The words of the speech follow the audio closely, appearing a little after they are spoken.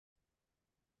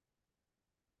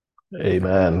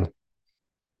Amen.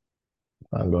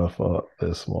 Thank God for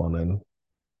this morning.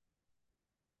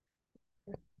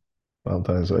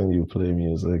 Sometimes when you play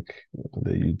music,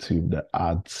 the YouTube, the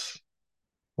ads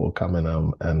will come in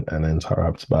and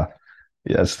interrupt. But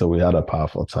yes, still we had a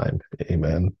powerful time.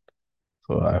 Amen.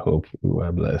 So I hope we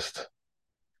were blessed.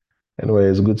 Anyway,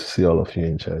 it's good to see all of you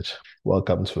in church.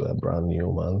 Welcome to a brand new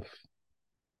month.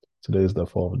 Today is the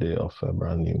fourth day of a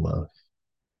brand new month.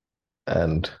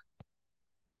 And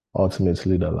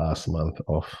ultimately the last month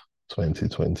of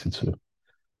 2022.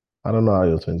 I don't know how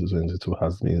your 2022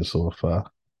 has been so far,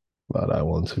 but I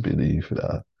want to believe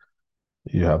that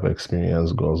you have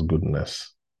experienced God's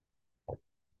goodness.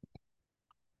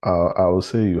 I will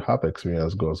say you have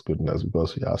experienced God's goodness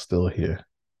because you are still here.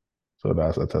 So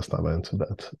that's a testament to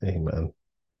that. Amen.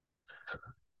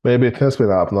 Maybe things may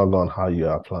have not gone how you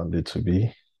have planned it to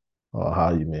be or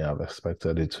how you may have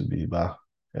expected it to be, but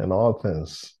in all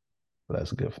things,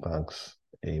 let's give thanks.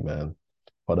 Amen.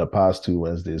 For the past 2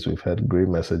 Wednesdays, we've had great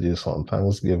messages on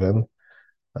Thanksgiving,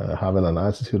 having an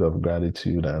attitude of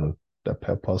gratitude and the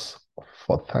purpose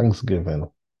for Thanksgiving,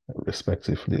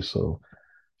 respectively. So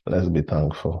let's be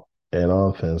thankful. In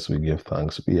all things, we give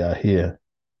thanks. We are here.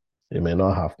 It may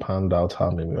not have panned out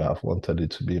how maybe we have wanted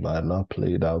it to be, might not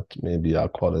played out maybe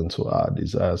according to our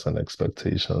desires and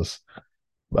expectations,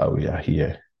 but we are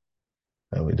here.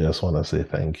 And we just want to say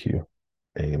thank you.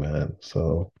 Amen.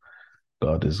 So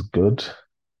God is good,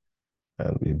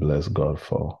 and we bless God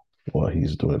for what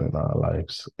He's doing in our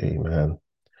lives. Amen.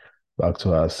 Back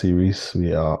to our series.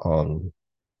 We are on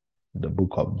the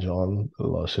book of John, the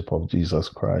Lordship of Jesus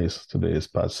Christ. Today is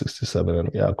part 67, and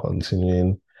we are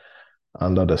continuing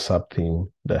under the sub-theme,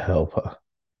 the Helper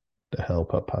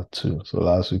part 2. So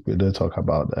last week we did talk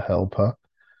about the Helper,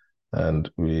 and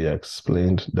we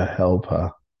explained the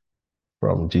Helper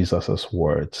from Jesus's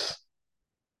words,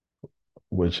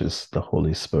 which is the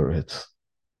Holy Spirit.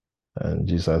 And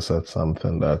Jesus said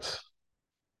something that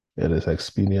it is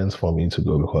expedient for me to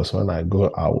go because when I go,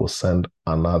 I will send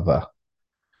another.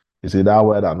 You see, that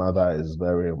word another is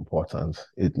very important.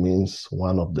 It means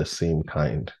one of the same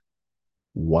kind.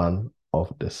 One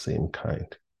of the same kind.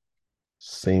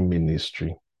 Same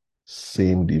ministry.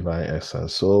 Same divine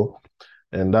essence. So,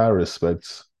 in that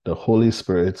respect, the Holy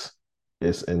Spirit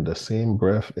is in the same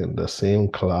breath, in the same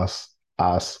class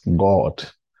as God.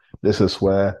 This is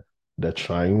where the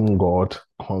triune God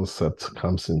concept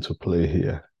comes into play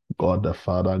here. God the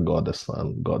Father, God the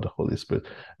Son, God the Holy Spirit.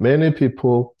 Many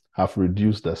people have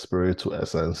reduced the Spirit to a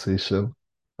sensation,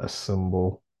 a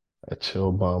symbol, a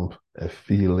chill bump, a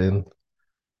feeling,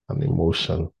 an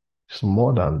emotion. It's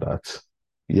more than that.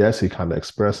 Yes, He can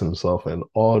express Himself in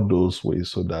all those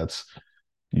ways so that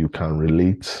you can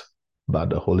relate, but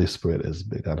the Holy Spirit is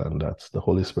bigger than that. The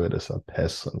Holy Spirit is a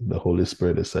person. The Holy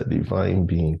Spirit is a divine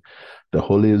being. The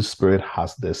Holy Spirit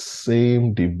has the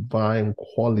same divine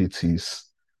qualities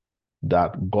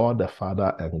that God the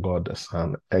Father and God the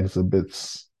Son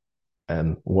exhibits,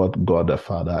 and what God the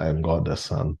Father and God the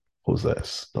Son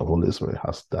possess. The Holy Spirit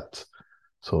has that.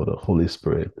 So the Holy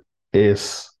Spirit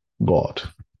is God.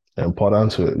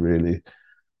 Important to really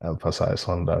emphasize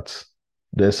on that.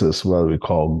 This is what we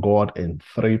call God in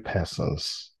three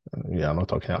persons. We are not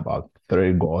talking about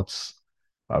three gods,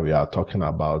 but we are talking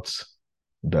about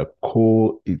the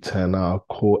co-eternal,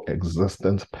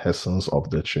 co-existent persons of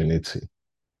the Trinity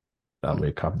that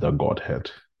make up the Godhead.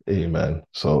 Amen.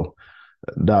 So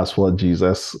that's what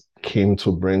Jesus came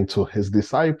to bring to his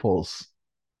disciples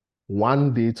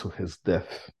one day to his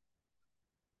death.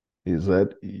 He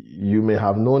said, you may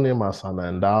have known him as an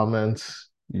endowment,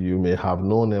 you may have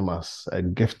known him as a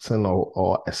gifting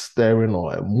or a stirring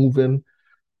or a moving,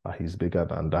 but he's bigger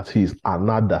than that. He's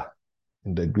another.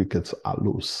 In the Greek, it's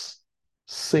allos.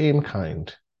 Same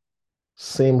kind,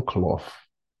 same cloth,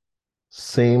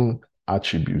 same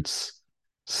attributes,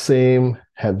 same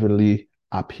heavenly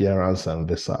appearance and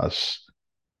visage.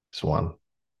 It's one.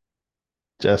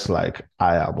 Just like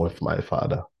I am with my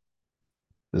Father.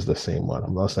 It's the same one.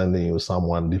 I'm not sending you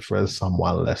someone different,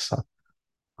 someone lesser,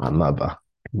 another,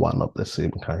 one of the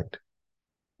same kind.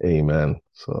 Amen.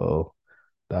 So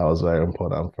that was very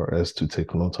important for us to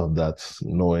take note of that,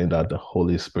 knowing that the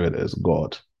Holy Spirit is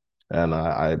God. And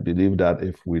I believe that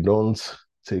if we don't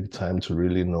take time to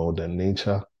really know the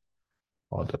nature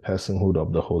or the personhood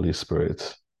of the Holy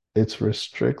Spirit, it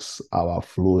restricts our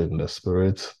flow in the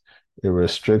Spirit. It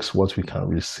restricts what we can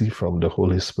receive from the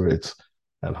Holy Spirit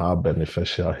and how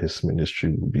beneficial His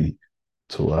ministry will be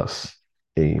to us.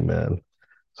 Amen.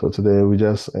 So today we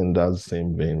just, in that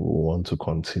same vein, we want to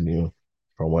continue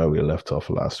from where we left off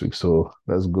last week. So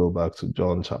let's go back to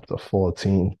John chapter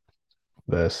 14,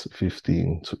 verse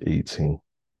 15 to 18.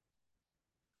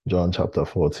 John chapter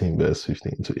 14, verse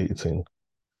 15 to 18.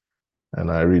 And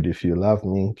I read, if you love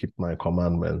me, keep my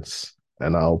commandments,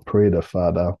 and I'll pray the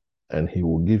Father, and he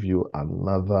will give you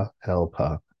another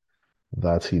helper,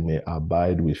 that he may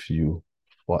abide with you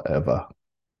forever.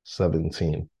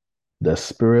 17. The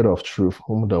Spirit of truth,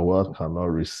 whom the world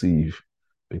cannot receive,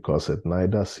 because it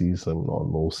neither sees him nor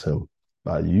knows him.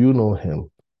 But you know him,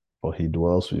 for he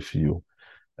dwells with you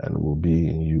and will be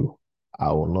in you.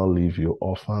 I will not leave you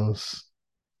orphans.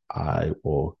 I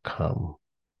will come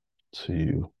to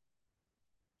you.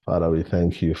 Father, we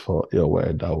thank you for your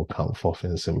word that will come forth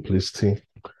in simplicity,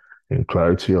 in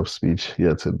clarity of speech,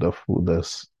 yet in the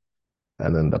fullness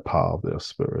and in the power of your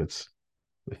spirits.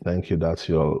 We thank you that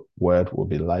your word will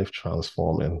be life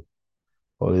transforming.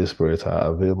 Holy Spirit, I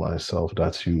avail myself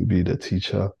that you be the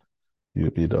teacher,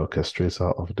 you be the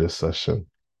orchestrator of this session.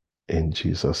 In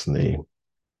Jesus' name,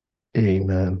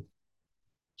 amen.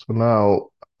 So now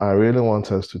I really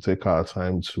want us to take our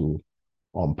time to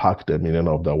unpack the meaning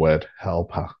of the word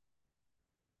helper.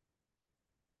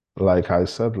 Like I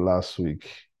said last week,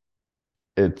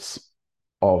 it's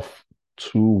of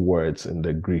two words in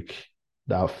the Greek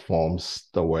that forms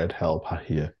the word helper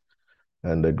here.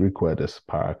 And the Greek word is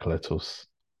parakletos.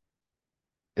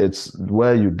 It's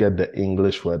where you get the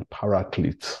English word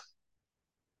paraclete.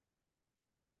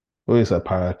 Who is a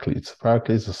paraclete?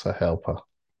 Paraclete is a helper,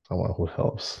 someone who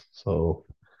helps. So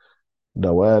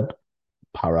the word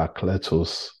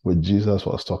parakletos, which Jesus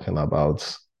was talking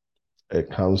about, it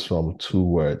comes from two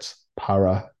words,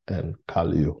 para and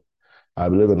kaleo. I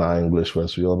believe in our English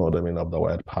words, we all know the meaning of the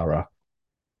word para,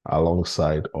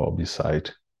 alongside or beside.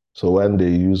 So when they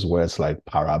use words like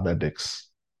paramedics,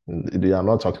 they are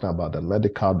not talking about the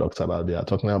medical doctor, but they are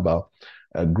talking about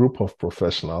a group of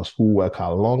professionals who work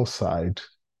alongside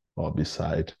or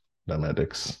beside the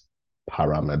medics,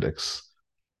 paramedics.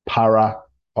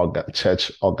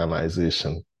 Church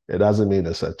organization. It doesn't mean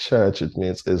it's a church, it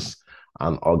means it's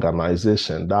an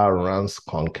organization that runs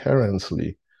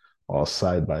concurrently or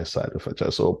side by side with a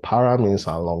church. So para means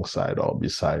alongside or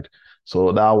beside.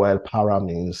 So that word para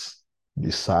means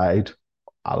beside,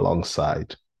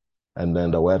 alongside. And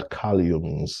then the word kaleo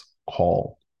means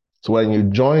call. So when you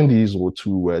join these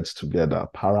two words together,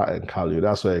 para and kaleo,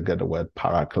 that's where you get the word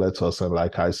parakletos. And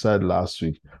like I said last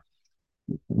week,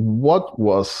 what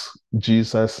was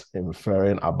Jesus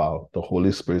inferring about the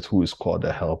Holy Spirit, who is called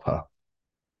the helper?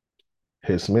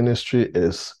 His ministry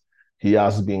is he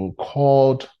has been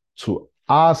called to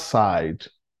our side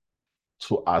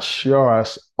to assure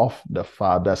us of the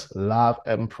Father's love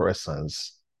and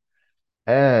presence,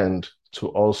 and to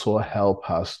also help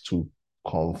us to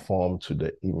conform to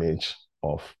the image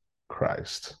of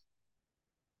Christ.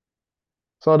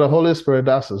 So the Holy Spirit,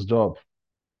 that's his job.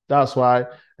 That's why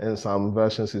in some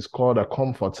versions he's called a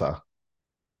comforter.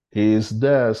 He is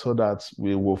there so that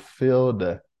we will feel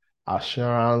the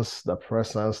assurance, the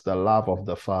presence, the love of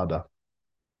the Father.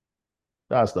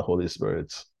 That's the Holy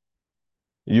Spirit.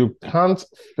 You can't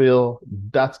feel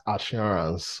that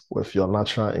assurance with your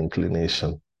natural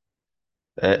inclination.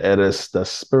 It is the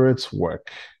Spirit's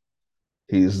work.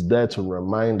 He's there to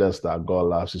remind us that God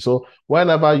loves you. So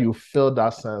whenever you feel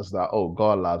that sense that, oh,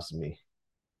 God loves me,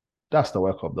 that's the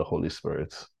work of the Holy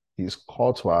Spirit. He's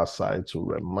called to our side to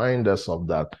remind us of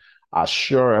that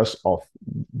assurance of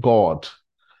God,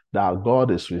 that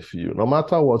God is with you. No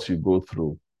matter what you go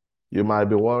through, you might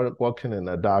be walking in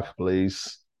a dark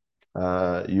place.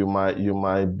 You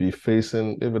might be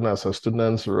facing, even as a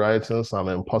student, writing some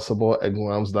impossible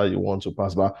exams that you want to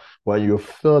pass. But when you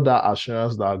feel that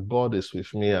assurance that God is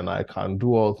with me and I can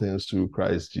do all things through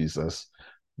Christ Jesus,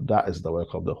 that is the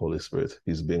work of the Holy Spirit.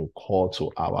 He's being called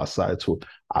to our side to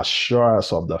assure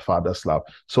us of the Father's love.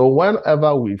 So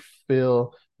whenever we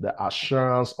feel the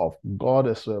assurance of God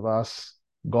is with us,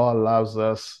 God loves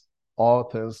us, all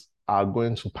things are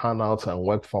going to pan out and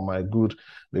work for my good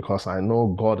because I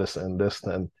know God is in this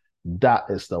thing. That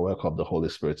is the work of the Holy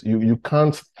Spirit. You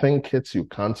can't think it, you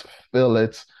can't feel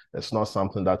it. It's not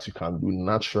something that you can do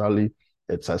naturally.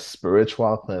 It's a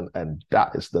spiritual thing, and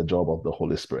that is the job of the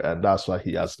Holy Spirit. And that's why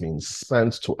he has been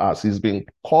sent to us. He's been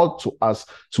called to us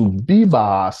to be by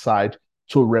our side,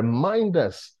 to remind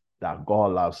us that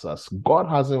God loves us. God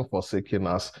hasn't forsaken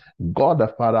us. God the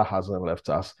Father hasn't left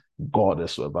us. God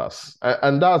is with us.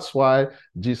 And that's why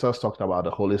Jesus talked about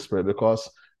the Holy Spirit, because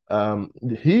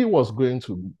he was going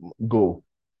to go.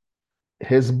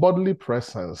 His bodily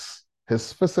presence,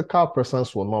 his physical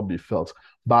presence will not be felt.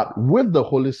 But with the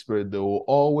Holy Spirit, they will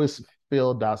always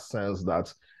feel that sense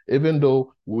that even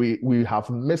though we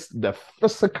have missed the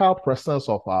physical presence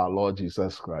of our Lord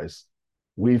Jesus Christ,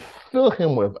 we feel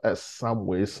him with us some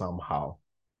way, somehow.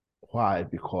 Why?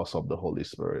 Because of the Holy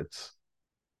Spirit.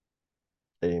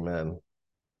 Amen.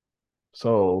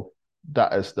 So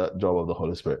that is the job of the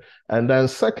Holy Spirit. And then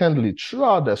secondly,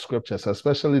 throughout the scriptures,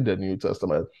 especially the New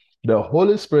Testament, the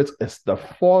Holy Spirit is the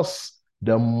force,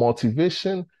 the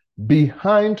motivation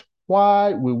behind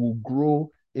why we will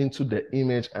grow into the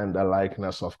image and the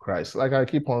likeness of Christ. Like I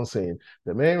keep on saying,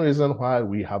 the main reason why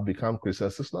we have become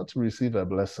Christians is not to receive a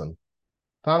blessing.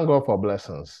 Thank God for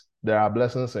blessings. There are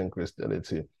blessings in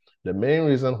Christianity. The main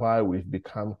reason why we've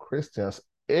become Christians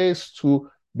is to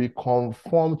be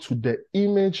conformed to the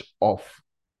image of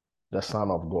the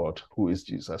Son of God, who is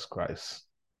Jesus Christ.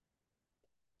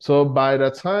 So by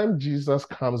the time Jesus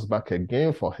comes back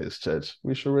again for his church,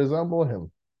 we should resemble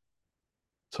him,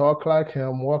 talk like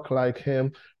him, walk like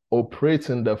him, operate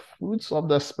in the fruits of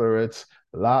the Spirit,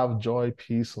 love, joy,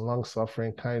 peace,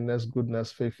 long-suffering, kindness,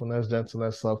 goodness, faithfulness,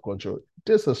 gentleness, self-control.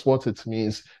 This is what it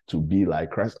means to be like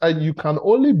Christ. And you can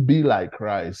only be like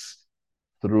Christ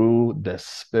through the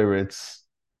Spirit's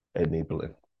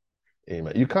enabling.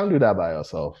 Amen. You can't do that by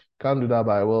yourself. You can't do that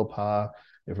by willpower.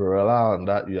 If you rely on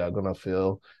that, you are going to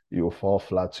fail. You will fall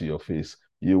flat to your face.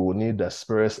 You will need the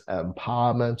Spirit's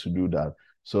empowerment to do that.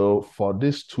 So for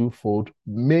this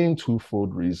main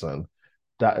twofold reason,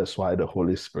 that is why the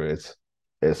Holy Spirit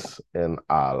is in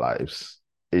our lives.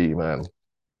 Amen.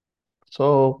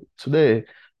 So today,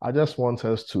 I just want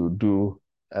us to do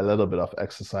a little bit of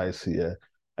exercise here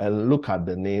and look at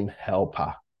the name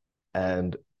helper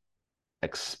and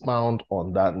expound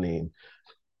on that name,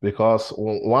 because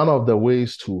one of the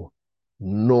ways to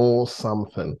know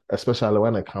something, especially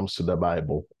when it comes to the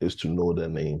Bible, is to know the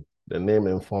name. The name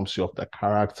informs you of the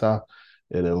character,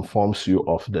 it informs you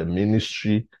of the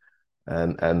ministry,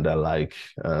 and the like,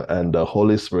 and the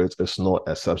Holy Spirit is no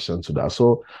exception to that.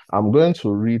 So I'm going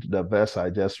to read the verse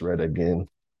I just read again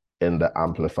in the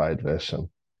Amplified Version.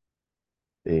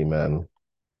 Amen.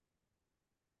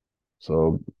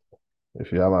 So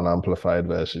if you have an Amplified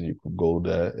Version, you could go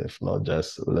there. If not,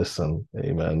 just listen.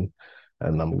 Amen.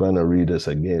 And I'm going to read this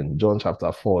again. John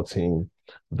chapter 14,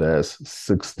 verse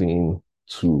 16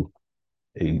 to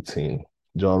 18.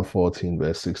 John 14,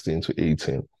 verse 16 to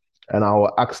 18. And I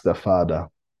will ask the Father,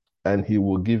 and he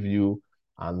will give you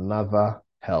another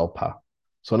helper.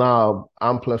 So now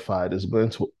Amplified is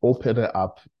going to open it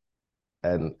up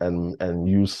and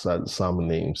use some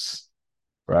names,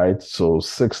 right? So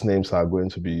 6 names are going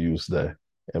to be used there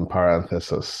in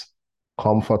parentheses: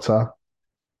 Comforter,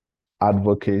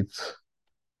 Advocate,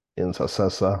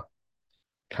 Intercessor,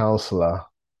 Counselor,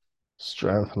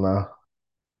 Strengthener,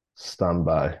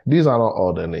 Standby. These are not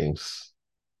all the names.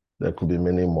 There could be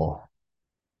many more,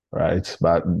 right?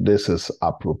 But this is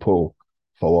apropos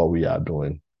for what we are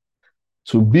doing.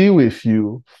 To be with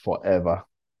you forever,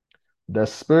 the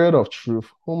Spirit of truth,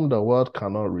 whom the world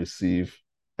cannot receive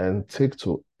and take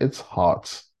to its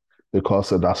heart,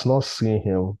 because it does not see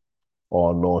him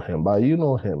or know him, but you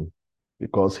know him,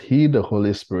 because he, the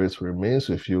Holy Spirit, remains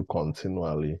with you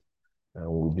continually and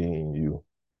will be in you.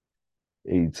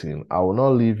 18. I will not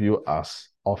leave you as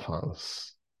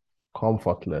orphans,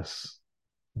 comfortless,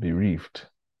 bereaved,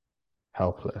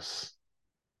 helpless.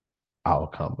 I'll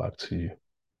come back to you.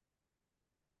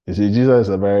 You see, Jesus is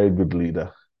a very good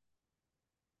leader.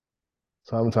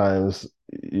 Sometimes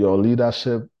your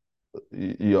leadership,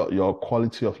 your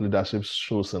quality of leadership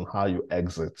shows in how you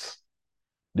exit.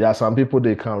 There are some people,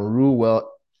 they can rule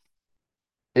well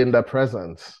in the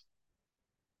present,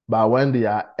 but when they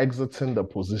are exiting the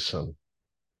position,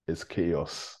 it's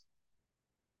chaos.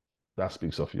 That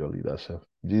speaks of your leadership.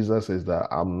 Jesus says that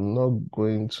I'm not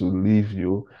going to leave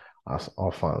you as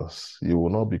orphans. You will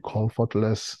not be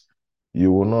comfortless.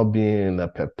 You will not be in a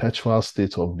perpetual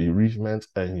state of bereavement,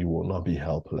 and you will not be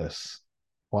helpless.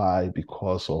 Why?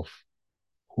 Because of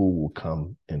who will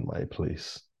come in my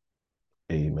place.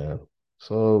 Amen.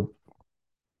 So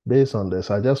based on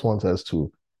this, I just want us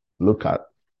to look at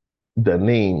the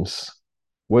names,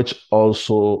 which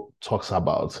also talks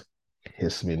about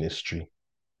his ministry.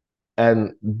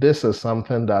 And this is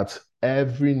something that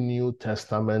every New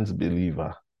Testament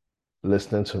believer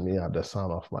listening to me at the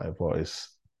sound of my voice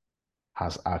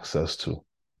has access to,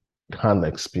 can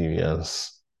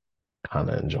experience, can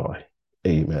enjoy.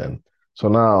 Amen. So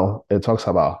now it talks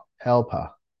about helper,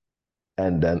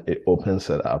 and then it opens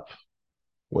it up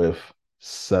with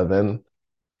 7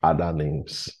 other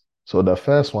names. So the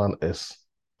first one is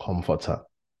comforter.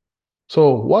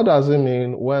 So what does it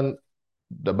mean when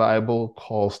the Bible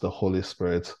calls the Holy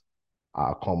Spirit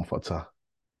our comforter?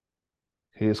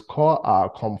 He is called our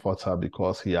comforter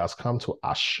because he has come to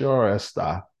assure us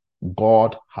that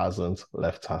God hasn't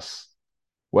left us.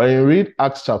 When you read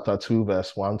Acts chapter 2,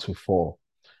 verse 1 to 4,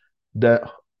 the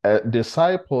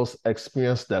disciples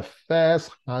experienced the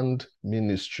first-hand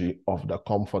ministry of the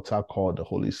Comforter called the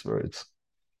Holy Spirit.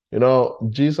 You know,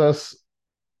 Jesus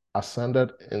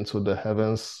ascended into the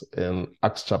heavens in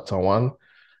Acts chapter 1,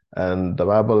 and the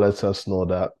Bible lets us know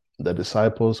that the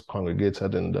disciples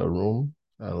congregated in the room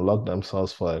and locked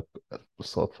themselves for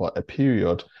a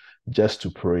period just to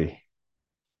pray,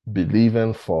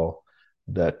 believing for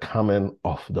the coming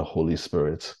of the Holy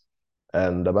Spirit.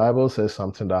 And the Bible says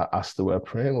something that as they were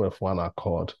praying with one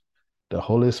accord, the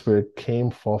Holy Spirit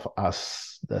came forth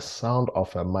as the sound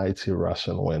of a mighty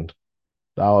rushing wind.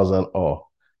 That wasn't all.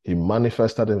 He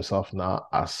manifested himself now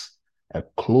as a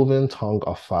cloven tongue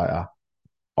of fire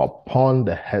upon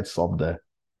the heads of the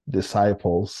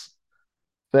disciples.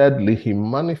 Thirdly, he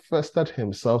manifested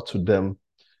himself to them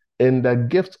in the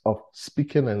gift of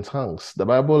speaking in tongues. The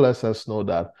Bible lets us know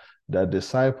that the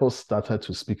disciples started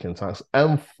to speak in tongues.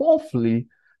 And fourthly,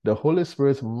 the Holy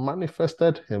Spirit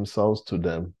manifested himself to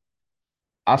them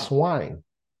as wine,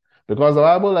 because the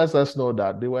Bible lets us know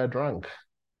that they were drunk.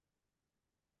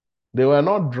 They were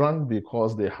not drunk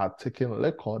because they had taken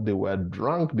liquor. They were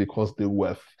drunk because they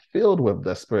were filled with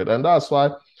the Spirit. And that's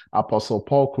why Apostle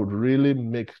Paul could really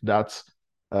make that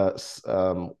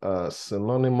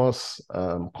synonymous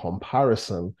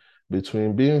comparison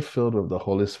between being filled with the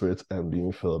Holy Spirit and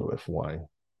being filled with wine.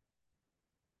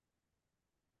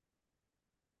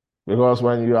 Because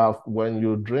when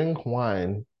you drink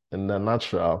wine in the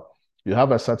natural, you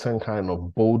have a certain kind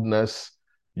of boldness.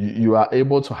 You are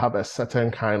able to have a certain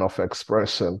kind of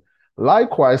expression.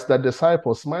 Likewise, the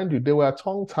disciples, mind you, they were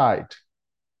tongue-tied.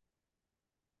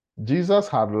 Jesus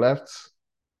had left.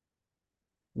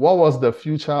 What was the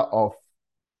future of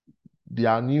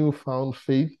their newfound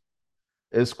faith?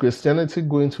 Is Christianity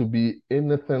going to be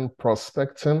anything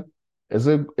prospecting? Is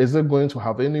it going to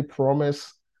have any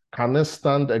promise? Can it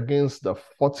stand against the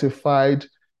fortified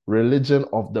religion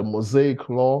of the Mosaic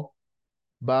law?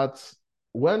 But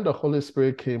when the Holy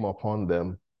Spirit came upon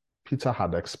them, Peter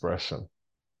had expression.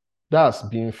 That's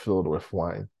being filled with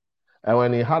wine. And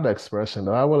when he had expression,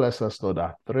 the Bible lets us know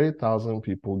that 3,000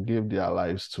 people gave their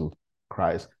lives to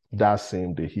Christ that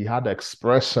same day. He had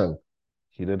expression.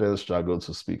 He didn't struggle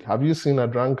to speak. Have you seen a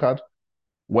drunkard?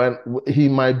 When he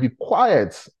might be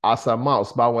quiet as a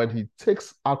mouse, but when he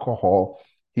takes alcohol,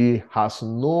 he has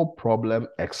no problem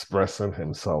expressing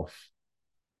himself.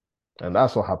 And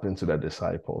that's what happened to the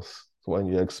disciples. So when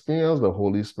you experience the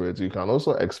Holy Spirit, you can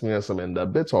also experience him in the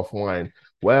bit of wine,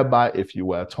 whereby if you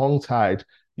were tongue-tied,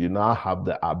 you now have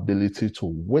the ability to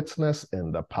witness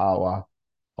in the power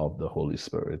of the Holy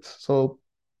Spirit. So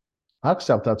Acts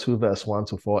chapter 2, verse 1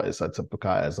 to 4 is a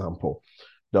typical example.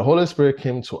 The Holy Spirit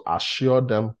came to assure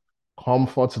them,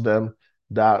 comfort them,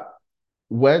 that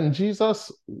when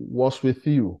Jesus was with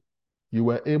you, you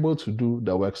were able to do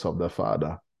the works of the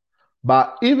Father.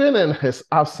 But even in his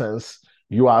absence,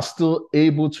 you are still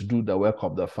able to do the work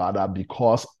of the Father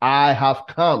because I have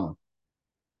come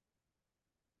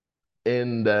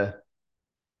in the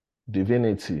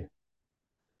divinity,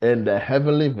 in the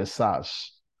heavenly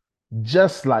visage,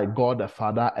 just like God the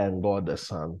Father and God the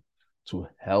Son, to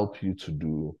help you to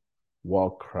do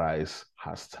what Christ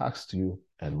has tasked you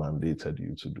and mandated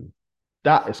you to do.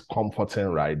 That is comforting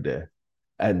right there.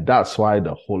 And that's why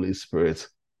the Holy Spirit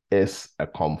is a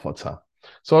comforter.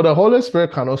 So the Holy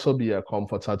Spirit can also be a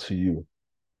comforter to you.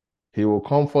 He will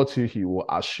comfort you. He will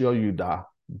assure you that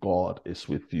God is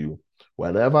with you.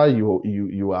 Whenever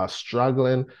you are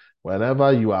struggling,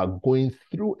 whenever you are going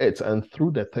through it and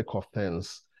through the thick of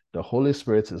things, the Holy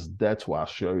Spirit is there to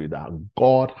assure you that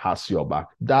God has your back.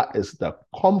 That is the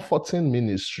comforting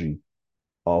ministry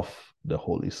of the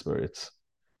Holy Spirit.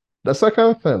 The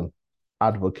second thing,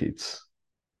 advocates.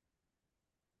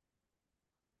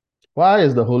 Why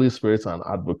is the Holy Spirit an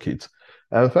advocate?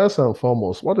 And first and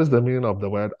foremost, what is the meaning of the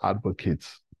word advocate?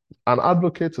 An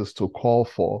advocate is to call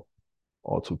for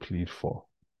or to plead for.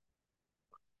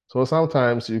 So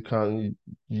sometimes you can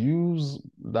use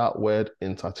that word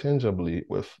interchangeably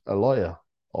with a lawyer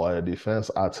or a defense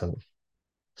attorney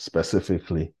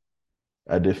specifically.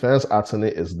 A defense attorney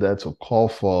is there to call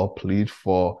for, plead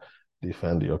for,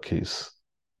 defend your case.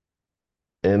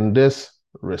 In this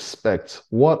respect,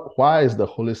 why is the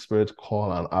Holy Spirit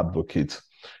called an advocate?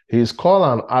 He is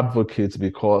called an advocate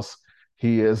because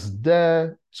he is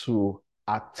there to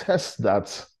attest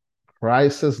that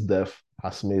Christ's death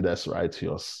has made us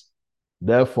righteous.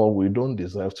 Therefore, we don't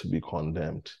deserve to be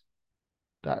condemned.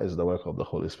 That is the work of the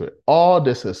Holy Spirit. All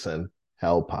this is an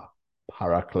helper,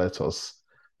 Parakletos.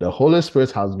 The Holy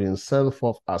Spirit has been sent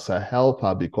forth as a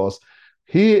helper because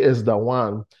he is the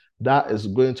one that is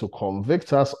going to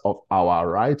convict us of our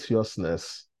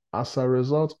righteousness as a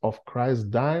result of Christ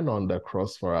dying on the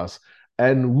cross for us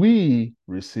and we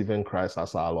receiving Christ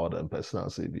as our Lord and personal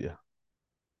Savior.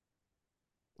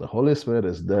 The Holy Spirit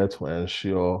is there to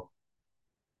ensure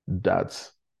that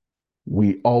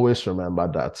we always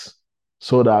remember that,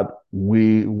 so that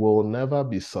we will never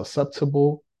be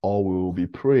susceptible or we will be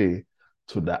prey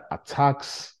to the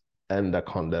attacks and the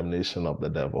condemnation of the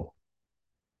devil.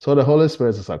 So the Holy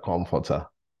Spirit is a comforter.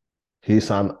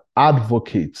 He's an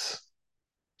advocate.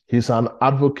 He's an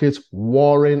advocate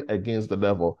warring against the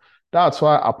devil. That's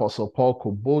why Apostle Paul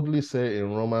could boldly say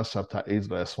in Romans chapter 8,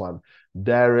 verse 1,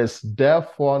 there is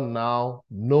therefore now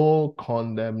no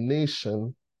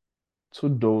condemnation to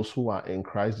those who are in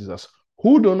Christ Jesus,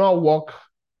 who do not walk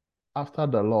after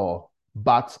the law,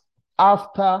 but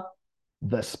after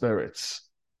the spirits.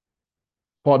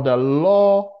 For the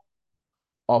law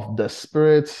of the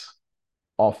Spirit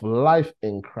of life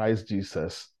in Christ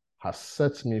Jesus has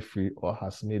set me free, or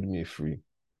has made me free.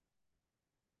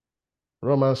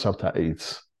 Romans chapter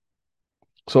 8.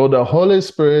 So the Holy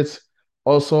Spirit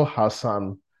also has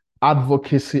an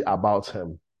advocacy about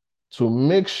him to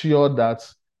make sure that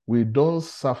we don't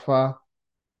suffer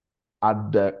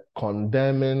at the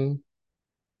condemning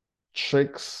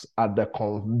tricks, at the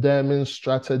condemning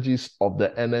strategies of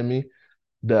the enemy.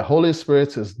 The Holy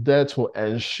Spirit is there to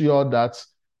ensure that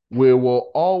we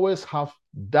will always have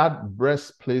that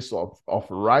breastplate of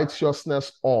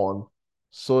righteousness on,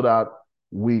 so that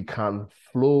we can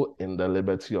flow in the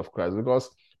liberty of Christ. Because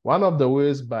one of the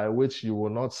ways by which you will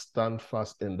not stand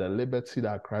fast in the liberty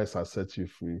that Christ has set you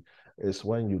free is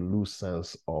when you lose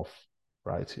sense of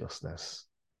righteousness.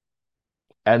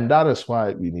 And that is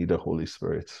why we need the Holy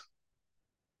Spirit.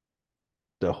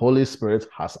 The Holy Spirit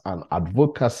has an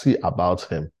advocacy about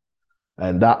him.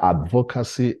 And that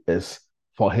advocacy is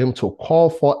for him to call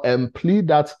for and plead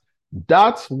that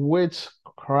that which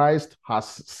Christ has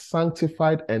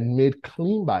sanctified and made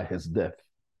clean by his death,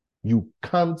 you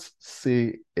can't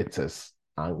say it is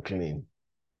unclean.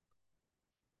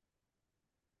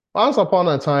 Once upon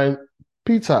a time,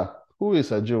 Peter, who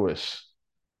is a Jewish,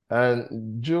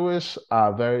 and Jewish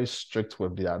are very strict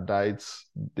with their diets.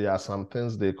 There are some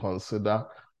things they consider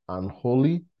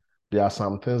unholy. There are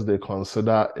some things they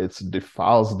consider it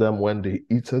defiles them when they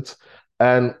eat it.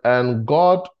 And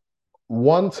God,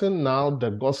 wanting now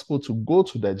the gospel to go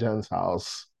to the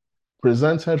Gentiles,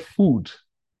 presented food,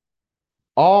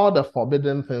 all the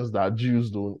forbidden things that Jews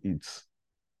don't eat.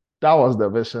 That was the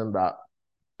vision that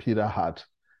Peter had.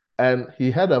 And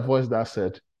he heard a voice that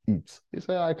said, eat. He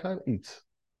said, I can't eat.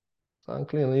 It's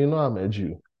unclean. You know I'm a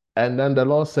Jew. And then the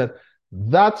Lord said,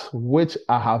 that which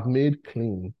I have made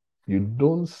clean, you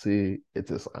don't say it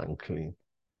is unclean.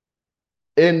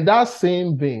 In that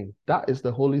same vein, that is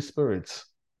the Holy Spirit.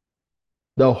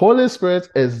 The Holy Spirit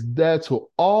is there to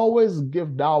always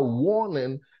give that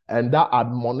warning and that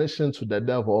admonition to the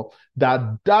devil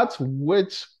that that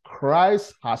which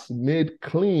Christ has made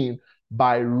clean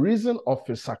by reason of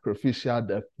his sacrificial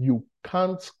death, you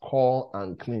can't call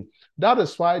unclean. That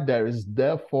is why there is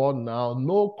therefore now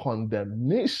no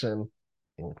condemnation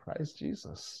in Christ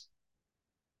Jesus.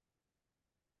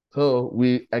 So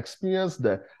we experience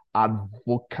the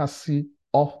advocacy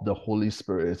of the Holy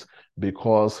Spirit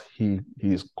because he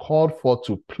is called for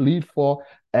to plead for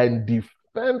and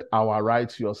defend our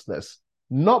righteousness,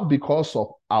 not because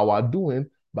of our doing,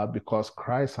 but because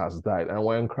Christ has died. And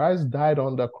when Christ died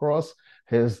on the cross,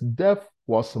 his death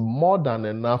was more than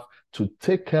enough to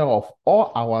take care of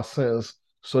all our sins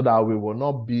so that we will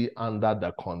not be under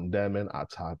the condemning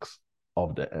attacks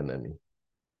of the enemy.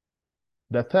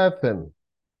 The third thing,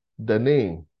 the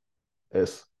name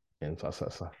is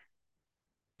intercessor.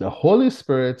 The Holy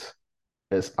Spirit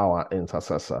is our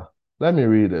intercessor. Let me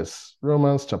read this.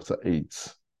 Romans chapter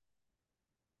 8.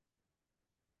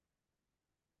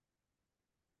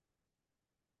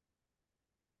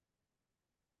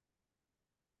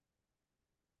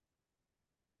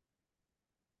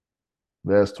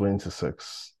 Verse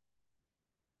 26.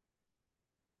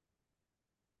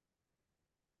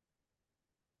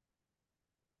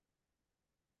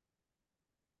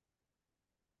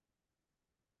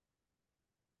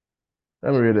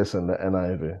 Let me read this in the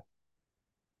NIV,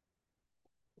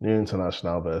 New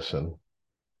International Version.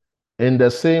 In the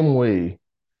same way,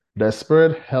 the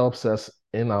Spirit helps us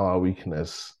in our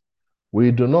weakness.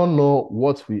 We do not know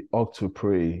what we ought to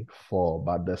pray for,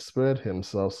 but the Spirit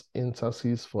himself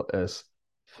intercedes for us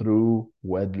through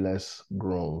wordless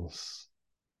groans.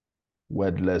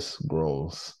 Wordless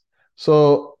groans.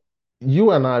 So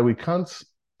you and I, we can't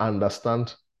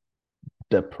understand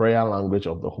the prayer language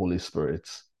of the Holy Spirit.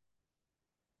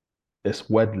 It's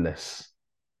wordless.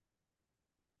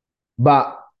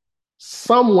 But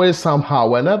some way, somehow,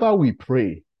 whenever we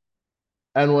pray,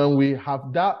 and when we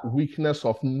have that weakness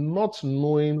of not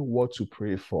knowing what to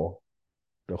pray for,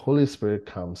 the Holy Spirit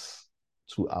comes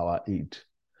to our aid.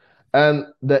 And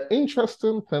the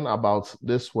interesting thing about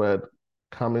this word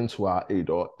coming to our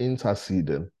aid or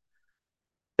interceding,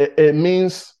 it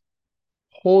means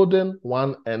holding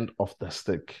one end of the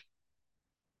stick.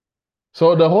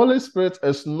 So the Holy Spirit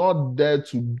is not there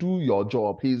to do your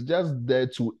job. He's just there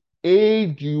to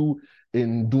aid you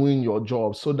in doing your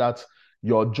job so that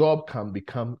your job can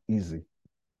become easy.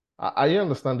 Are you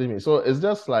understanding me? So it's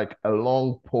just like a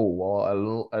long pole or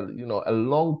a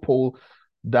long pole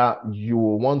that you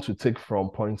will want to take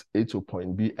from point A to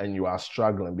point B, and you are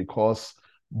struggling because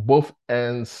both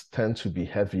ends tend to be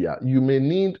heavier. You may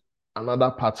need another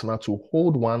partner to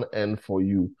hold one end for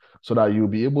you so that you'll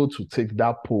be able to take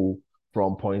that pole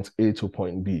from point A to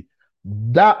point B.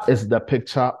 That is the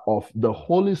picture of the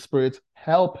Holy Spirit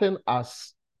helping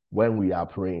us when we are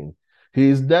praying. He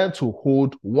is there to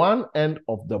hold one end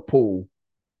of the pole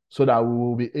so that we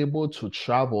will be able to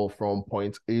travel from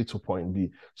point A to point B.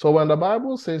 So when the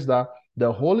Bible says that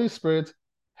the Holy Spirit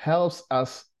helps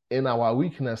us in our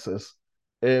weaknesses,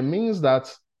 it means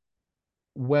that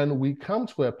when we come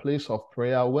to a place of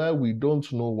prayer where we don't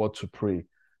know what to pray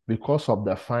because of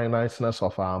the finiteness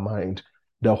of our mind,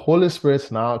 the Holy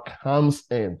Spirit now comes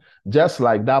in, just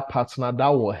like that partner that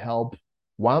will help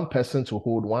one person to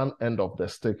hold one end of the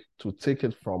stick to take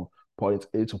it from point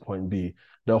A to point B.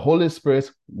 The Holy Spirit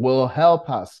will help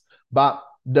us, but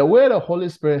the way the Holy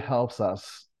Spirit helps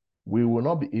us, we will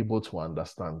not be able to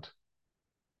understand.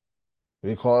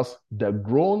 Because the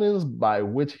groanings by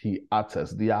which he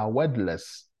utters, they are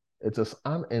wordless. It is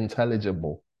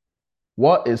unintelligible.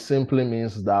 What it simply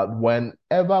means that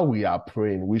whenever we are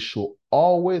praying, we should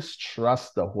always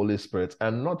trust the Holy Spirit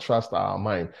and not trust our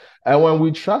mind. And when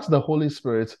we trust the Holy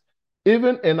Spirit,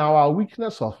 even in our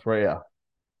weakness of prayer,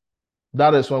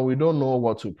 that is when we don't know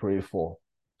what to pray for.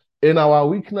 In our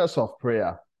weakness of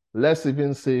prayer, let's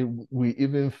even say we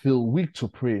even feel weak to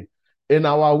pray. In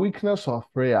our weakness of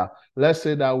prayer, let's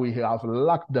say that we have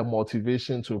lacked the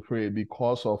motivation to pray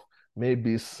because of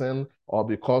maybe sin or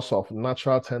because of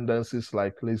natural tendencies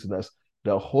like laziness.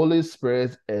 The Holy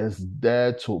Spirit is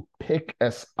there to pick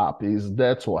us up. He's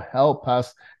there to help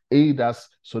us, aid us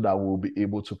so that we'll be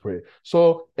able to pray.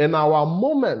 So in our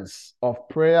moments of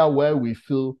prayer where we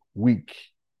feel weak,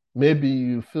 maybe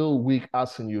you feel weak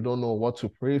as in you don't know what to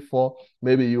pray for.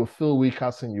 Maybe you feel weak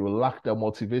as in you lack the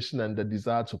motivation and the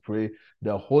desire to pray.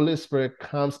 The Holy Spirit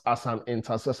comes as an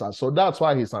intercessor. So that's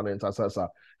why he's an intercessor.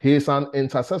 He is an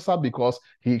intercessor because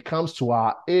he comes to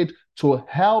our aid to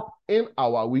help in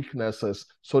our weaknesses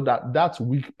so that that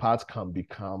weak part can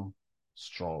become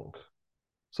strong.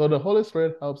 So the Holy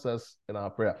Spirit helps us in our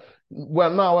prayer.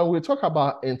 Well, now when we talk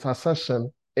about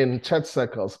intercession in church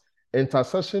circles,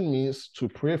 intercession means to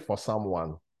pray for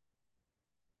someone,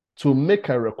 to make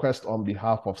a request on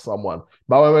behalf of someone.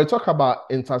 But when we talk about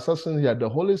intercession here, the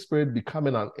Holy Spirit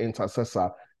becoming an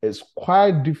intercessor is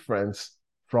quite different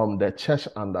from the church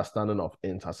understanding of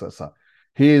intercessor.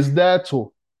 He is there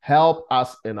to help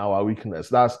us in our weakness.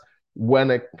 That's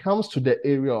when it comes to the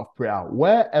area of prayer,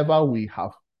 wherever we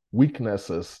have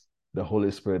weaknesses, the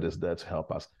Holy Spirit is there to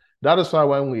help us. That is why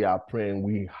when we are praying,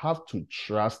 we have to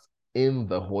trust in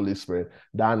the Holy Spirit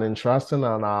than in trusting in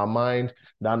our mind,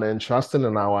 than in trusting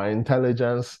in our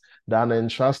intelligence, than in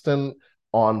trusting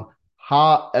on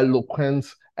how eloquent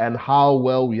and how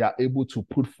well we are able to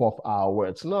put forth our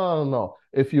words. No.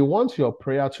 If you want your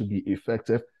prayer to be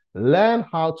effective, learn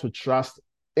how to trust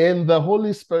in the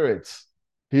Holy Spirit.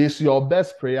 He is your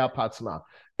best prayer partner.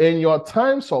 In your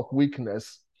times of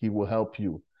weakness, he will help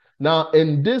you. Now,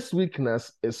 in this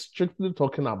weakness, is strictly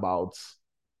talking about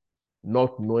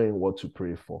not knowing what to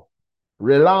pray for.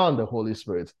 Rely on the Holy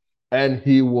Spirit, and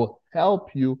he will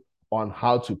help you on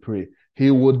how to pray.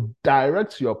 He will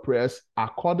direct your prayers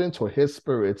according to his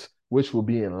spirit, which will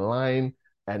be in line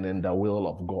and in the will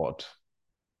of God.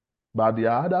 But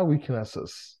there are other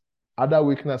weaknesses. Other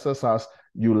weaknesses as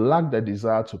you lack the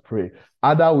desire to pray.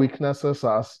 Other weaknesses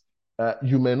as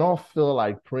you may not feel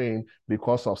like praying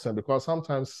because of sin, because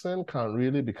sometimes sin can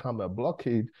really become a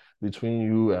blockade between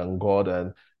you and God,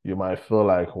 and you might feel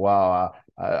like, wow,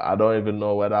 I don't even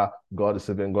know whether God is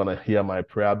even going to hear my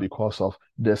prayer because of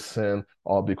this sin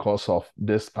or because of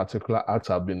this particular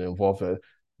act I've been involved in.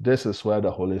 This is where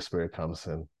the Holy Spirit comes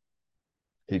in.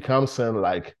 He comes in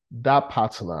like that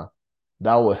partner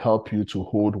that will help you to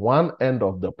hold one end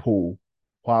of the pole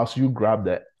whilst you grab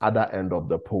the other end of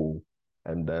the pole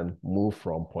and then move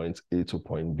from point A to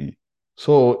point B.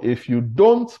 So if you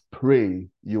don't pray,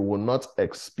 you will not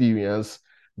experience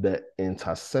the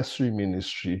intercessory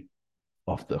ministry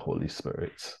of the Holy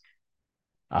Spirit.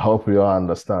 I hope you all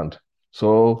understand.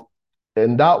 So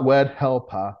in that word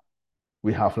helper,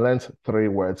 we have learned 3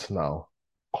 words now: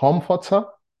 comforter,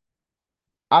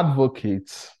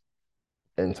 advocate,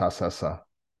 intercessor.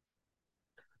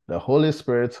 The Holy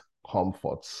Spirit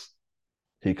comforts.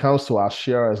 He comes to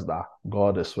assure us that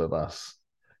God is with us.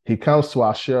 He comes to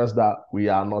assure us that we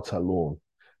are not alone.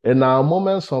 In our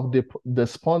moments of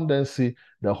despondency,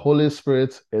 the Holy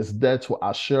Spirit is there to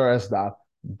assure us that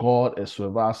God is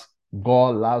with us.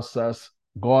 God loves us.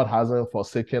 God hasn't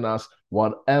forsaken us.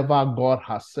 Whatever God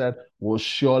has said will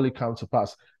surely come to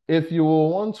pass. If you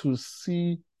will want to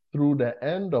see through the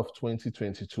end of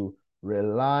 2022,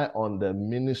 rely on the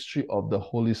ministry of the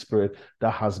Holy Spirit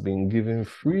that has been given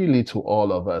freely to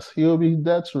all of us. He'll be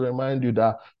there to remind you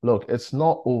that, look, it's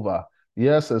not over.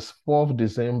 Yes, it's 4th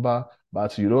December,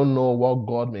 but you don't know what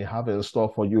God may have in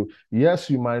store for you. Yes,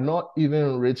 you might not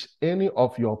even reach any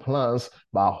of your plans,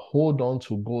 but hold on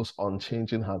to God's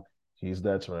unchanging hand. He's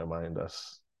there to remind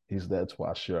us. He's there to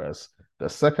assure us. The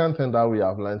second thing that we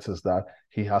have learned is that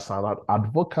he has an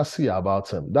advocacy about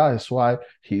him. That is why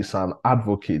he's an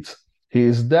advocate. He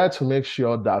is there to make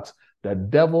sure that the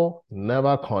devil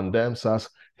never condemns us.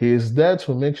 He is there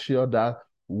to make sure that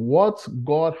what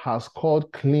God has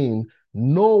called clean,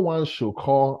 no one should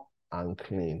call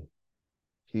unclean.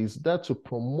 He's there to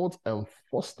promote and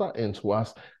foster into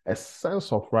us a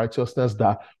sense of righteousness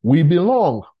that we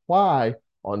belong. Why?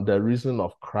 On the reason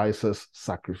of Christ's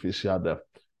sacrificial death.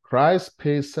 Christ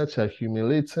paid such a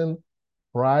humiliating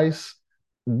price,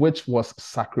 which was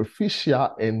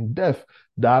sacrificial in death,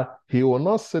 that he will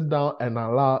not sit down and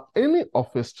allow any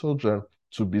of his children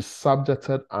to be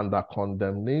subjected under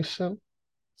condemnation,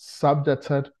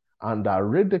 subjected under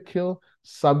ridicule,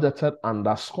 subjected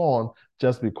under scorn,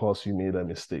 just because you made a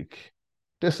mistake.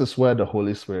 This is where the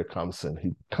Holy Spirit comes in.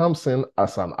 He comes in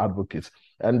as an advocate.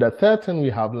 And the third thing we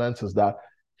have learned is that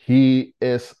he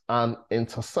is an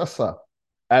intercessor.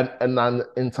 And an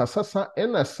intercessor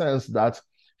in a sense that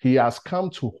he has come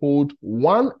to hold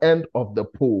one end of the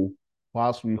pole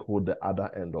whilst we hold the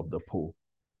other end of the pole.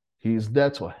 He is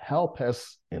there to help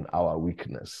us in our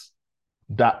weakness.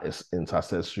 That is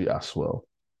intercessory as well.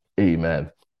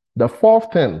 Amen. The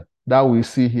fourth thing that we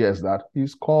see here is that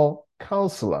he's called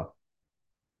counselor.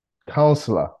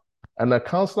 Counselor. And a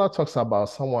counselor talks about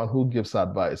someone who gives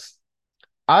advice.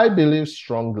 I believe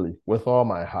strongly with all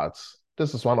my heart,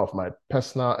 this is one of my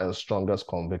personal and strongest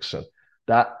convictions,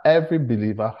 that every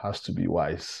believer has to be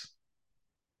wise.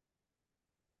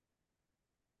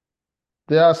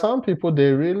 There are some people,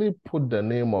 they really put the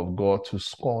name of God to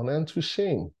scorn and to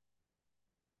shame.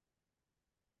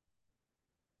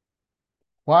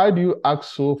 Why do you act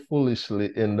so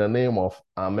foolishly in the name of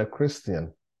I'm a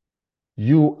Christian?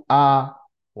 You are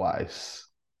wise.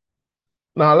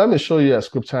 Now, let me show you a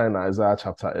scripture in Isaiah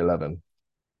chapter 11.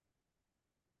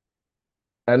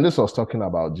 And this was talking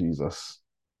about Jesus.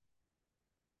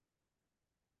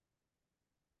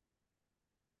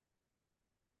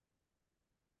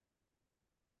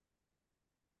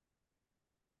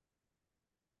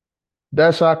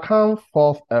 There shall come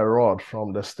forth a rod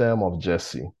from the stem of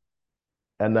Jesse,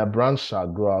 and a branch shall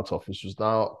grow out of his roots.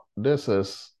 Now, this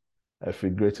is a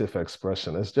figurative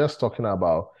expression. It's just talking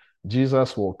about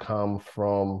Jesus will come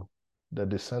from the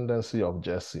descendancy of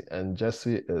Jesse, and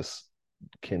Jesse is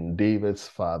King David's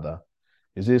father.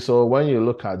 You see, so when you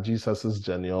look at Jesus's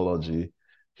genealogy,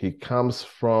 he comes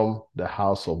from the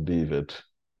house of David,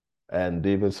 and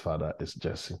David's father is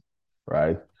Jesse,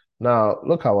 right? Now,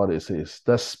 look at what it says.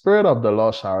 The Spirit of the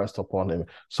Lord shall rest upon him.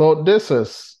 So this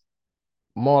is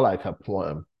more like a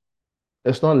poem.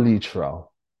 It's not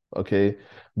literal, okay?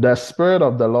 The Spirit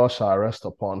of the Lord shall rest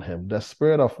upon him. The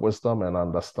Spirit of wisdom and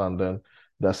understanding,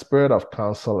 the Spirit of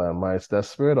counsel and might, the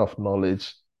Spirit of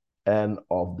knowledge and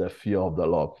of the fear of the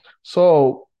Lord.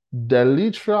 So the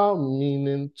literal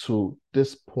meaning to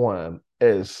this poem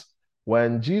is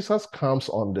when Jesus comes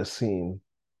on the scene,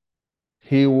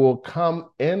 he will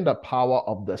come in the power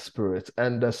of the Spirit,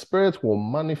 and the Spirit will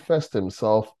manifest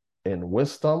himself in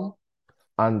wisdom,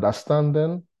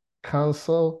 understanding,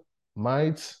 counsel,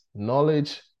 might,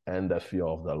 knowledge, and the fear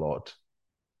of the Lord.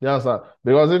 You understand?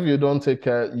 Because if you don't take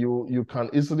care, you can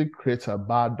easily create a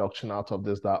bad doctrine out of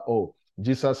this that, oh,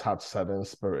 Jesus had 7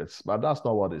 spirits. But that's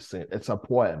not what it's saying. It's a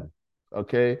poem.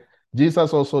 Okay?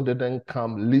 Jesus also didn't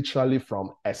come literally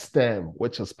from a stem,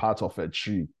 which is part of a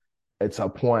tree. It's a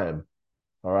poem.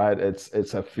 All right,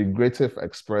 it's a figurative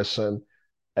expression.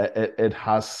 It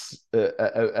has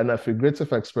and a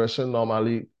figurative expression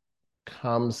normally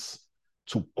comes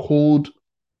to code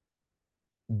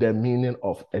the meaning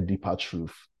of a deeper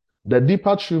truth. The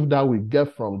deeper truth that we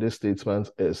get from this statement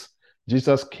is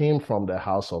Jesus came from the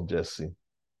house of Jesse,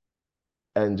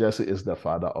 and Jesse is the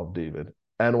father of David.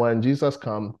 And when Jesus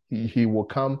comes, he will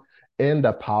come in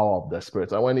the power of the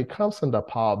Spirit. And when he comes in the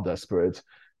power of the Spirit,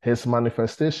 his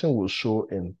manifestation will show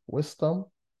in wisdom,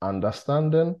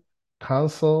 understanding,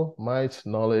 counsel, might,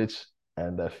 knowledge,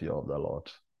 and the fear of the Lord.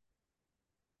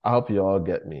 I hope you all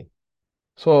get me.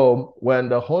 So when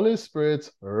the Holy Spirit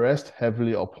rests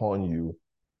heavily upon you,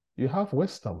 you have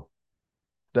wisdom.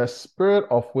 The spirit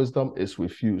of wisdom is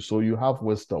with you, so you have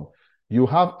wisdom. You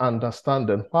have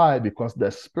understanding. Why? Because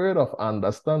the spirit of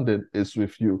understanding is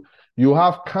with you. You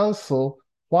have counsel.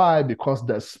 Why? Because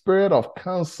the spirit of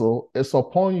counsel is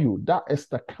upon you. That is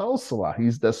the counselor.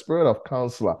 He's the spirit of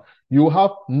counselor. You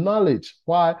have knowledge.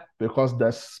 Why? Because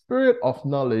the spirit of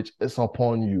knowledge is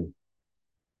upon you.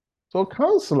 So,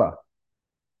 counselor.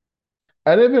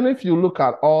 And even if you look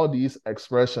at all these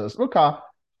expressions, look at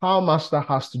how much that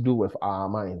has to do with our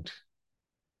mind.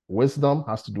 Wisdom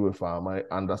has to do with our mind.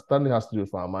 Understanding has to do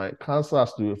with our mind. Counsel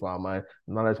has to do with our mind.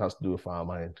 Knowledge has to do with our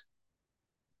mind.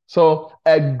 So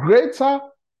a greater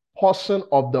portion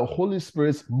of the Holy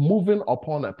Spirit moving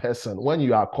upon a person when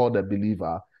you are called a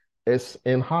believer is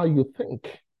in how you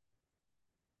think.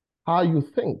 How you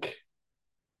think.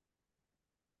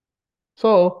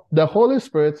 So the Holy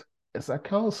Spirit is a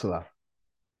counselor.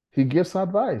 He gives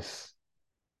advice.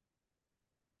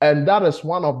 And that is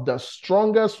one of the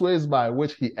strongest ways by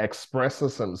which he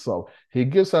expresses himself. He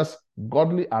gives us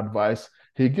godly advice.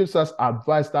 He gives us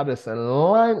advice that is in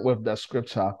line with the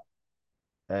scripture.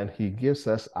 And he gives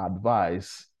us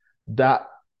advice that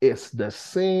is the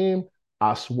same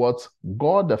as what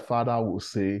God the Father will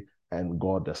say and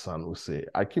God the Son will say.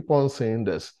 I keep on saying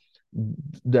this.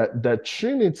 The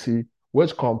Trinity,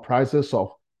 which comprises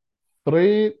of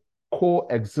three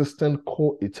coexistent,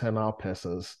 co-eternal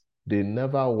persons, they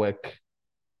never work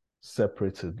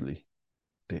separately.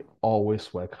 They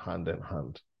always work hand in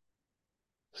hand.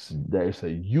 So there is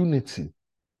a unity,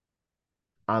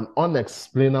 an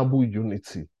unexplainable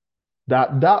unity,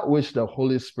 that which the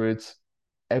Holy Spirit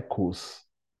echoes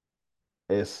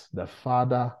is the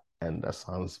Father and the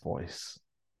Son's voice.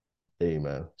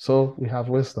 Amen. So we have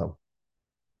wisdom.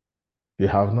 We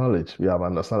have knowledge. We have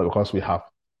understanding because we have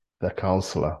the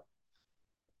counselor.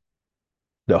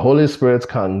 The Holy Spirit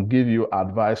can give you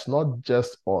advice not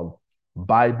just on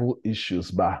Bible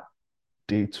issues, but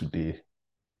day-to-day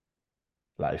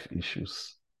life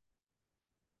issues.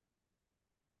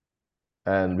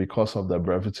 And because of the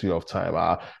brevity of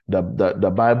time,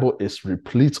 the Bible is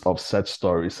replete of such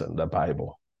stories in the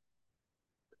Bible.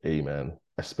 Amen.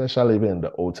 Especially even in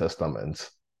the Old Testament.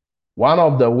 One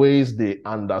of the ways they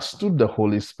understood the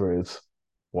Holy Spirit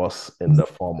was in the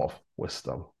form of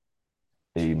wisdom.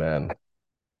 Amen.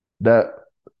 The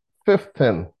fifth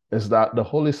thing is that the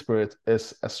Holy Spirit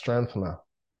is a strengthener.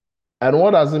 And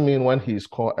what does it mean when he is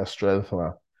called a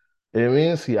strengthener? It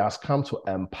means he has come to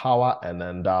empower and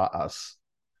endow us.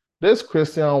 This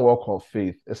Christian walk of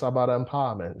faith is about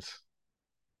empowerment.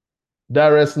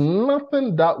 There is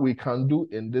nothing that we can do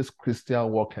in this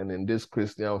Christian walk and in this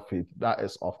Christian faith that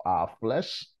is of our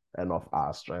flesh and of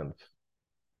our strength.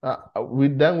 We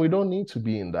don't need to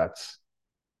be in that.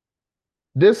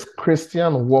 This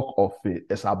Christian walk of faith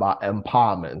is about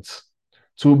empowerment.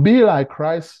 To be like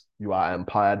Christ, you are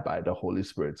empowered by the Holy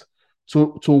Spirit.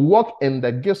 To walk in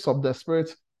the gifts of the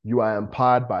Spirit, you are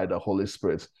empowered by the Holy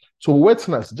Spirit. To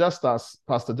witness, just as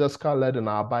Pastor Jessica led in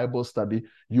our Bible study,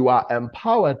 you are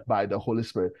empowered by the Holy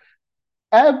Spirit.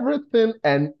 Everything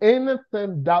and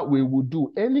anything that we will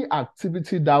do, any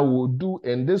activity that we will do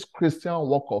in this Christian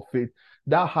walk of faith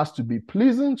that has to be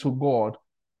pleasing to God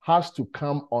has to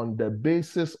come on the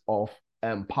basis of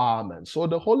empowerment. So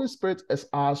the Holy Spirit is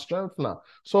our strengthener.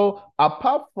 So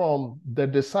apart from the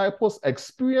disciples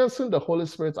experiencing the Holy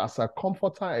Spirit as a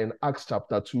comforter in Acts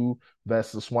chapter 2,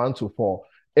 verses 1 to 4,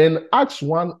 in Acts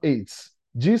 1:8,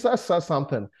 Jesus said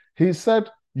something. He said,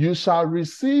 "You shall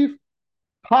receive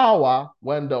power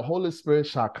when the Holy Spirit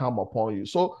shall come upon you."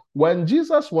 So when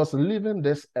Jesus was leaving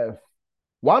this earth,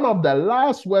 one of the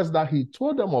last words that he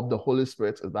told them of the Holy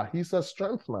Spirit is that he's a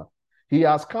strengthener. He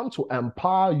has come to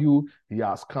empower you. He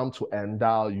has come to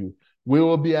endow you. We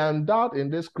will be endowed in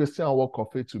this Christian walk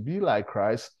of faith to be like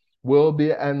Christ. We'll be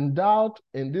endowed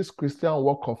in this Christian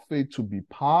walk of faith to be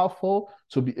powerful,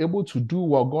 to be able to do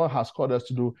what God has called us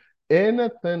to do.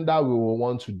 Anything that we will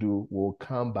want to do will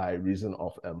come by reason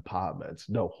of empowerment.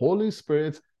 The Holy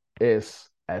Spirit is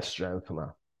a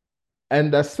strengthener.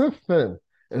 And the sixth thing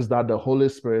is that the Holy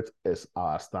Spirit is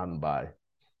our standby.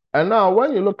 And now,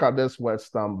 when you look at this word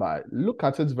standby, look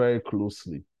at it very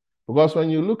closely. Because when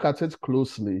you look at it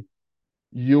closely,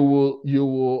 you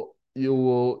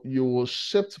will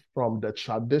shift from the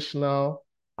traditional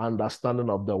understanding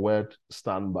of the word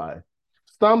standby.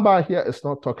 Standby here is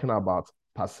not talking about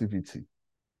passivity,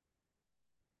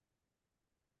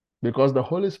 because the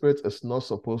Holy Spirit is not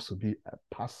supposed to be a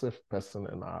passive person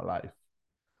in our life.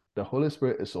 The Holy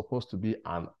Spirit is supposed to be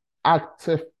an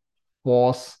active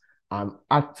force, an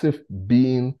active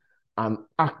being, an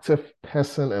active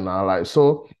person in our life.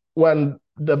 So when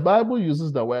the Bible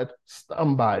uses the word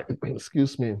standby,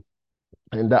 excuse me,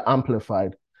 in the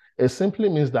Amplified, it simply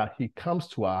means that he comes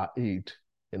to our aid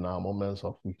in our moments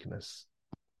of weakness.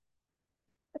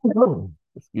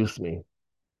 Excuse me.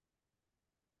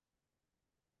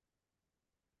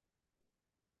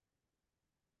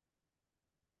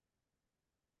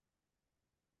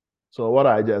 So what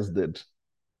I just did,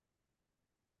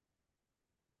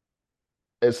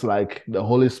 it's like the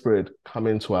Holy Spirit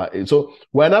coming to our aid. So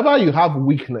whenever you have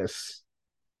weakness,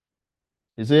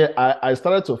 you see, I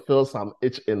started to feel some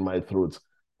itch in my throat.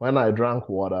 When I drank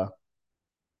water,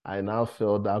 I now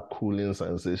feel that cooling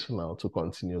sensation now to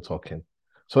continue talking.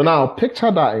 So now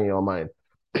picture that in your mind.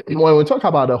 When we talk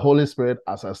about the Holy Spirit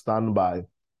as a standby,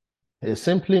 it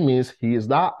simply means he is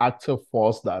that active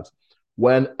force that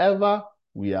whenever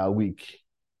we are weak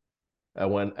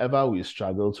and whenever we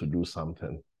struggle to do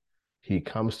something, he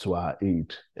comes to our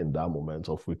aid in that moment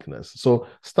of weakness. So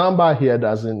standby here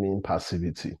doesn't mean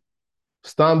passivity.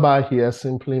 Standby here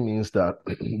simply means that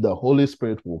the Holy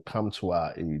Spirit will come to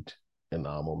our aid in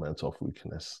our moment of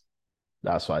weakness.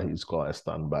 That's why he's called a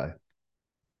standby.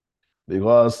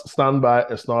 Because standby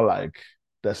is not like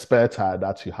the spare tire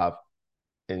that you have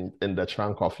in the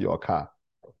trunk of your car.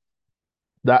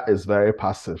 That is very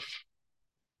passive.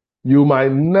 You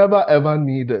might never ever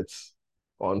need it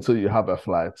until you have a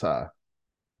flat tire.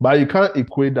 But you can't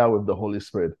equate that with the Holy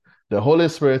Spirit. The Holy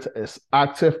Spirit is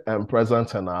active and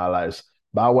present in our lives.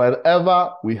 But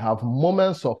whenever we have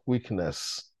moments of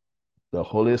weakness, the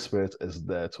Holy Spirit is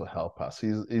there to help us.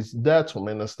 He's there to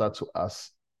minister to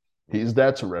us. He's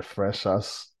there to refresh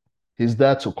us. He's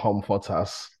there to comfort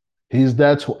us. He's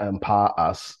there to empower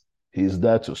us. He's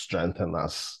there to strengthen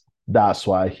us. That's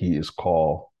why he is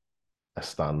called a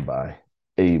standby.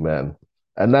 Amen.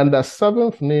 And then the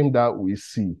seventh name that we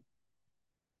see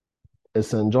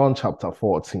is in John chapter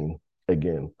 14,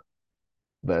 again,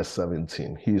 verse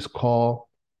 17. He is called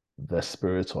the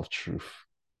Spirit of Truth.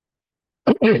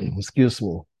 Excuse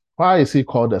me. Why is he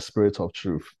called the Spirit of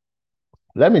Truth?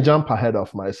 Let me jump ahead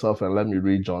of myself and let me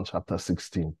read John chapter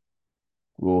 16.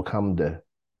 We will come there.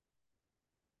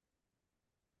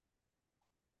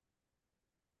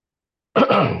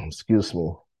 Excuse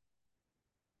me.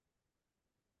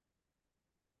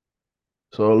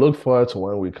 So look forward to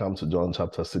when we come to John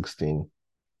chapter 16.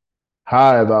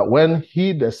 However, when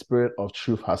he, the Spirit of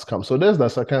Truth, has come. So this is the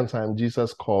second time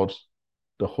Jesus called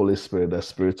the Holy Spirit the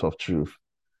Spirit of Truth.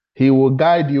 He will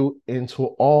guide you into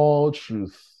all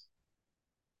truth.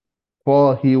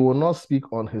 For he will not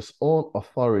speak on his own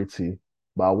authority,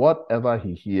 but whatever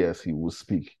he hears, he will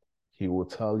speak. He will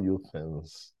tell you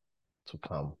things to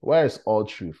come. Where is all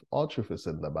truth? All truth is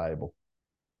in the Bible.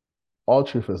 All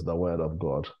truth is the word of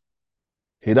God.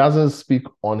 He doesn't speak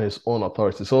on his own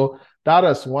authority. So that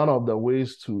is one of the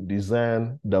ways to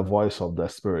discern the voice of the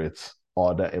Spirit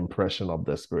or the impression of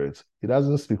the Spirit. He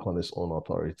doesn't speak on his own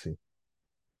authority.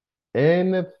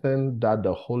 Anything that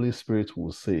the Holy Spirit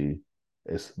will say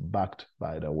is backed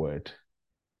by the word.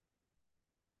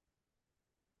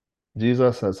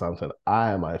 Jesus said something,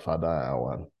 I and my Father are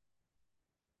one.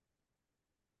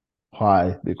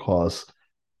 Why? Because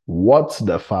what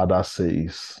the Father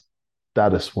says,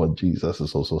 that is what Jesus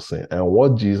is also saying. And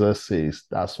what Jesus says,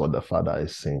 that's what the Father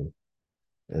is saying,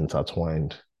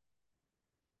 intertwined.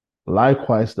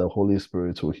 Likewise, the Holy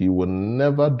Spirit, he will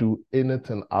never do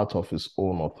anything out of his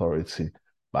own authority,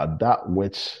 but that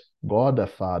which God the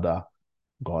Father,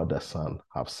 God the Son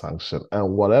have sanctioned.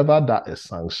 And whatever that is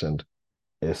sanctioned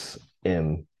is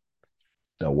in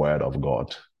the word of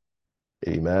God.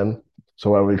 Amen.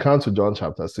 So when we come to John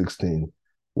chapter 16,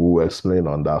 we will explain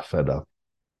on that further.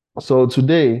 So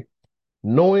today,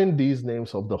 knowing these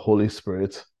names of the Holy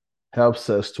Spirit helps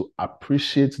us to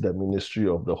appreciate the ministry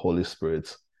of the Holy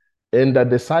Spirit in the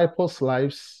disciples'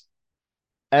 lives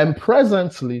and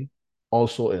presently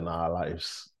also in our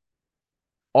lives.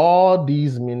 All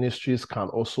these ministries can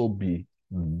also be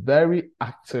very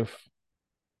active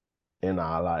in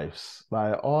our lives,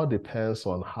 but it all depends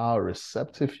on how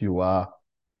receptive you are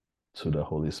to the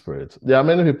Holy Spirit. There are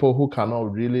many people who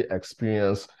cannot really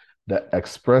experience the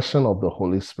expression of the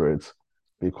Holy Spirit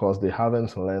because they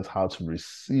haven't learned how to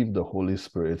receive the Holy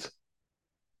Spirit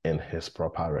in his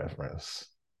proper reverence.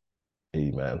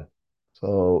 Amen.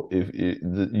 So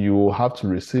you have to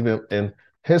receive him in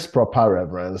his proper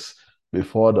reverence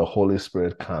before the Holy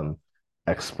Spirit can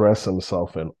express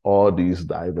himself in all these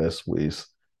diverse ways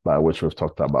by which we've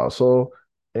talked about. So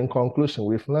in conclusion,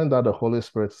 we've learned that the Holy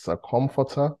Spirit is a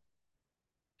comforter,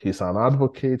 he's an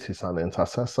advocate, he's an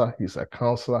intercessor, he's a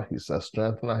counselor, he's a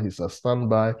strengthener, he's a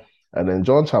standby. And in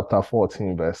John chapter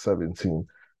 14, verse 17,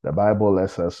 the Bible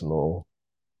lets us know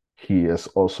he is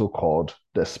also called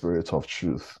the Spirit of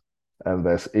Truth. And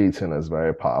verse 18 is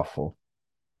very powerful.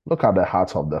 Look at the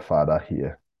heart of the Father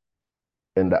here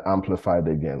in the Amplified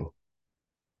again.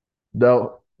 The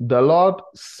Lord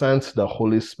sent the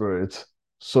Holy Spirit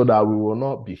so that we will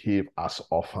not behave as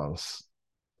orphans.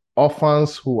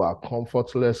 Orphans who are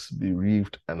comfortless,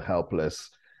 bereaved, and helpless.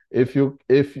 If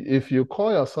you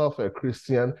call yourself a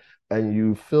Christian and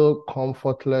you feel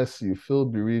comfortless, you feel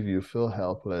bereaved, you feel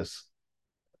helpless,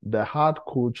 the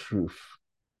hardcore truth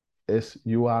is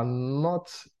you are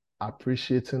not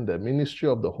appreciating the ministry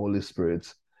of the Holy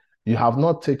Spirit. You have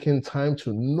not taken time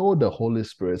to know the Holy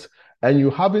Spirit, and you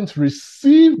haven't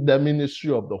received the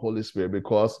ministry of the Holy Spirit,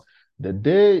 because the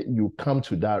day you come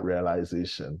to that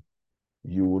realization,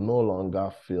 you will no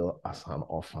longer feel as an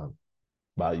orphan,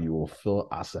 but you will feel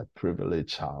as a privileged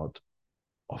child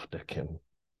of the King.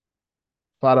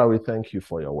 Father, we thank you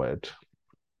for your word.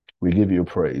 We give you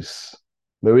praise.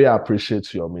 May we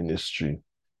appreciate your ministry.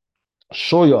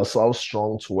 Show yourself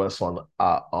strong to us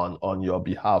on your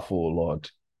behalf, O Lord.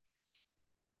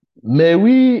 May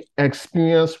we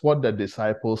experience what the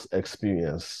disciples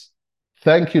experienced.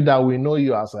 Thank you that we know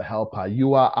you as a helper.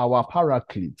 You are our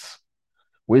paraclete.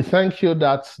 We thank you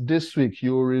that this week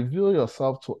you will reveal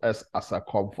yourself to us as a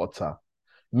comforter.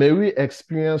 May we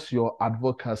experience your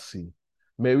advocacy.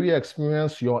 May we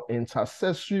experience your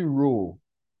intercessory role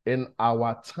in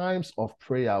our times of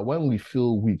prayer when we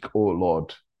feel weak, O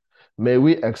Lord. May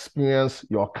we experience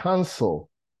your counsel,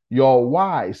 your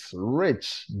wise,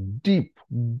 rich, deep,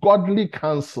 godly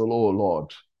counsel, O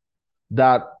Lord,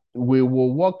 that we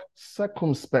will walk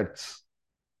circumspect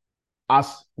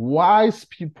as wise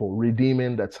people,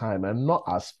 redeeming the time and not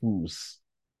as fools.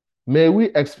 May we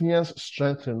experience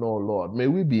strength in, O Lord. May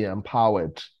we be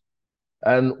empowered.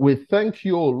 And we thank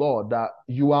you, O Lord, that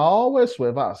you are always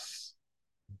with us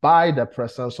by the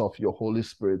presence of your Holy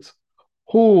Spirit,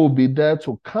 who will be there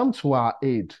to come to our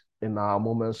aid in our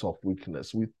moments of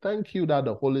weakness. We thank you that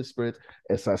the Holy Spirit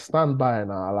is a standby in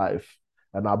our life.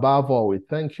 And above all, we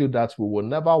thank you that we will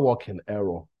never walk in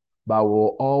error, but we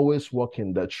will always walk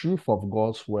in the truth of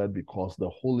God's word, because the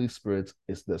Holy Spirit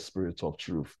is the Spirit of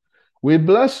truth. We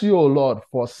bless you, O Lord,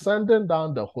 for sending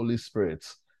down the Holy Spirit,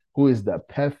 who is the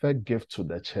perfect gift to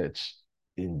the church.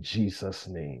 In Jesus'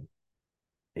 name,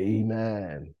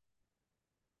 amen.